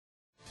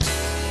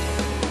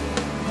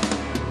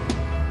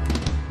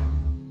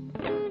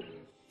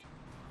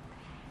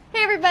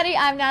everybody,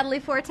 I'm Natalie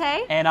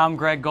Forte. And I'm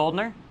Greg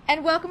Goldner.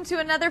 And welcome to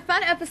another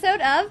fun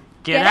episode of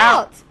Get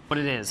Out! What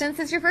it is. Since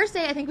it's your first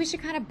day, I think we should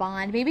kind of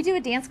bond. Maybe do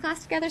a dance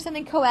class together,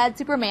 something co-ed,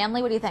 super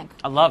manly. What do you think?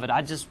 I love it.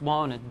 I just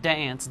want to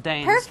dance.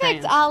 Perfect.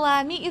 Dance.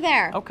 I'll meet you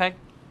there. Okay.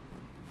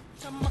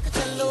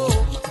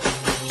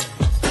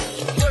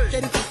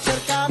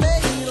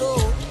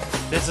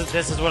 This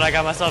is what I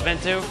got myself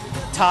into.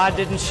 Todd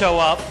didn't show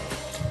up.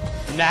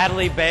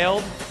 Natalie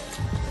bailed.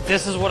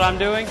 This is what I'm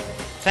doing.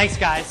 Thanks,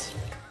 guys.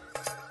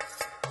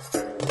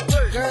 Girl,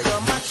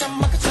 you're my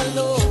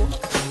chamacacello.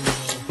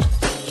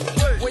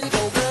 Where you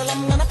go, girl,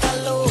 I'm gonna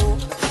follow.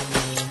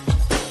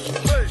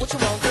 What you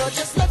want, girl,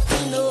 just let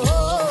me know.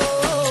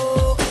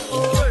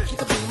 You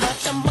could be my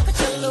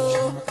chamacacello.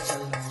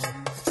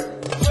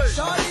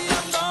 Shorty,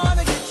 I'm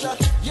gonna get ya.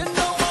 You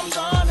know I'm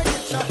gonna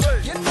get ya.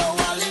 You know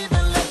I'll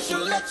even let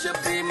you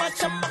be my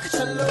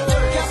chamacacello.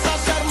 Esa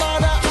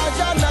charmada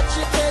aja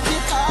nachite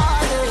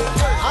ditare.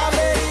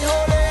 Ameri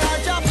hole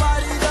aja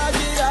parida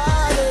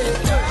girare.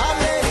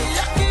 Ameri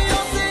yakio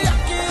se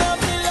yakio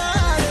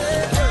milare.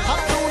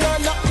 Hatuna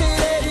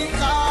nakire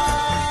ka.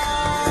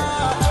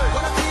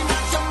 Wanna be my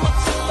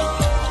chamacacello.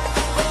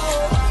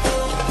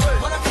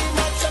 Wanna be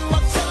my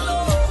chamacacello.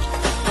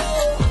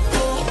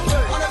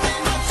 Wanna be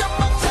my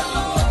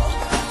chamacacello.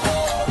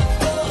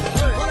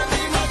 Wanna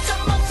be my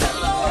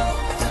chamacacello.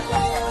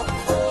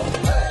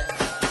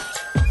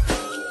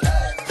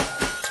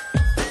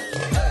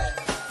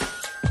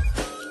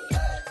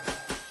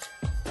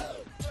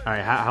 All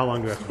right, how long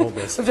do we have to hold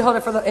this? We have to hold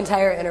it for the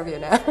entire interview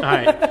now. All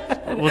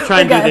right. We'll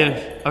try and do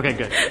the... Okay,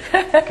 good.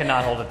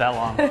 Cannot hold it that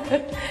long.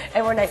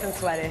 And we're nice and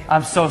sweaty.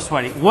 I'm so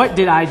sweaty. What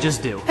did I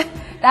just do?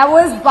 That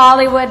was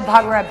Bollywood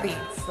Bhangra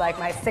Beats, like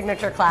my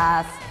signature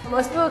class.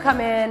 Most people come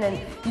in and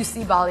you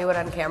see Bollywood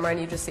on camera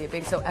and you just see it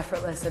being so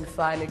effortless and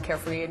fun and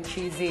carefree and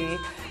cheesy.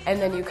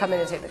 And then you come in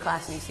and take the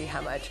class and you see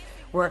how much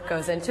work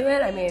goes into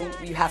it. I mean,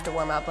 you have to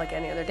warm up like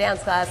any other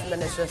dance class, and then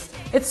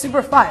it's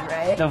super fun,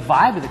 right? The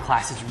vibe of the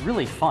class is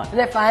really fun. Isn't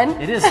it fun?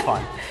 It is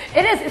fun.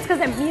 It is. It's because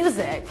of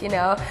music, you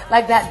know?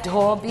 Like that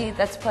dhol beat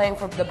that's playing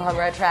for the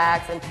Bhangra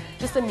tracks, and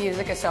just the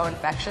music is so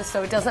infectious,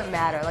 so it doesn't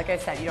matter. Like I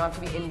said, you don't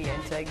have to be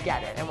Indian to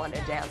get it and want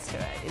to dance to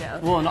it, you know?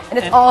 Well, and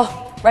it's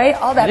all, right?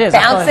 All that It is.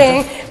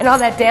 bouncing and all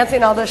that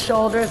dancing, all the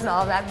shoulders and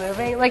all that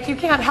moving. Like, you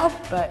can't help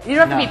but. You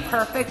don't have to No. be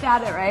perfect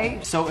at it,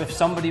 right? So if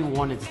somebody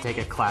wanted to take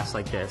a class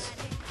like this,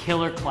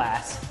 killer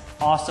class,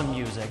 awesome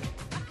music,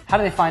 how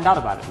do they find out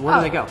about it? Where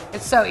do they go?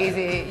 It's so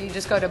easy. You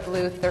just go to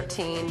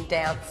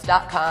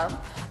blue13dance.com.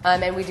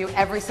 And we do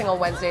every single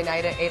Wednesday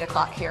night at 8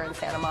 o'clock here in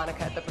Santa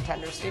Monica at the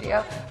Pretender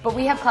Studio. But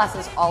we have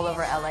classes all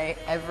over LA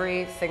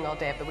every single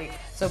day of the week.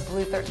 So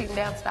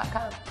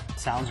blue13dance.com.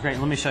 Sounds great.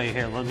 Let me show you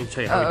here. Let me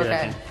show you how Oh, we do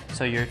that okay. thing.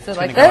 So you're So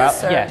gonna like go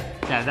this, out. or- Yeah,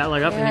 that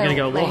leg up, and you're gonna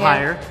go a My little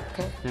hand. higher.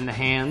 Okay. Then the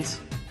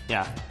hands.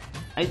 Yeah.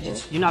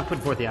 You're not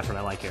putting forth the effort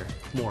I like here.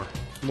 More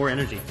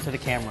energy to the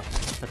camera.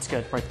 That's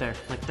good, right there,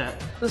 like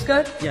that. This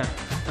good? Yeah.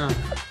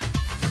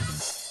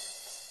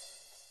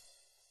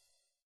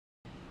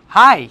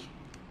 Hi.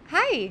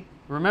 Hi.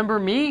 Remember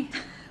me?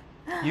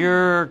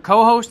 Your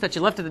co-host that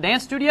you left at the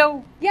dance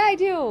studio? Yeah, I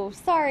do.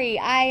 Sorry,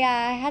 I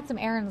had some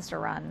errands to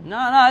run.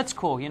 No, it's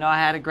cool. You know, I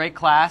had a great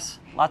class.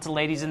 Lots of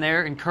ladies in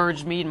there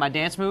encouraged me in my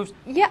dance moves.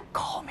 Yeah.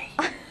 Call me.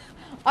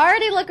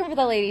 Already looking for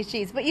the ladies'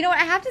 sheets, but you know what?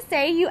 I have to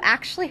say, you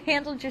actually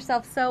handled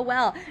yourself so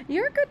well.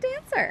 You're a good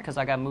dancer. Because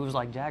I got moves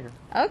like Jagger.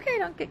 Okay,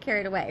 don't get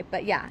carried away.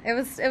 But yeah, it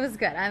was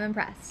good. I'm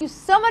impressed. Thank you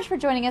so much for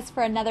joining us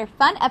for another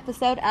fun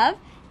episode of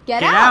Get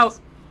Get Out.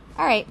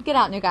 All right, get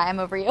out, new guy. I'm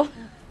over you.